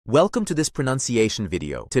Welcome to this pronunciation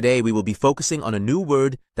video. Today we will be focusing on a new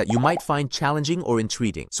word that you might find challenging or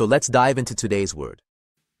intriguing. So let's dive into today's word.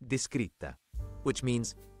 Descritta, which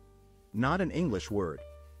means not an English word,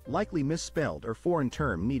 likely misspelled or foreign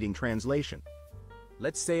term needing translation.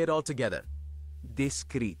 Let's say it all together.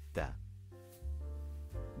 Descritta.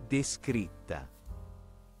 Descritta.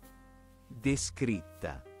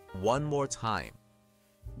 Descritta. One more time.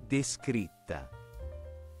 Descritta.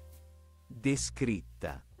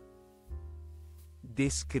 Descritta.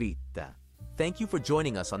 Descritta. Thank you for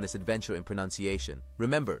joining us on this adventure in pronunciation.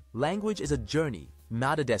 Remember, language is a journey,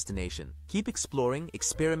 not a destination. Keep exploring,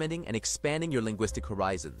 experimenting, and expanding your linguistic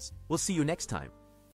horizons. We'll see you next time.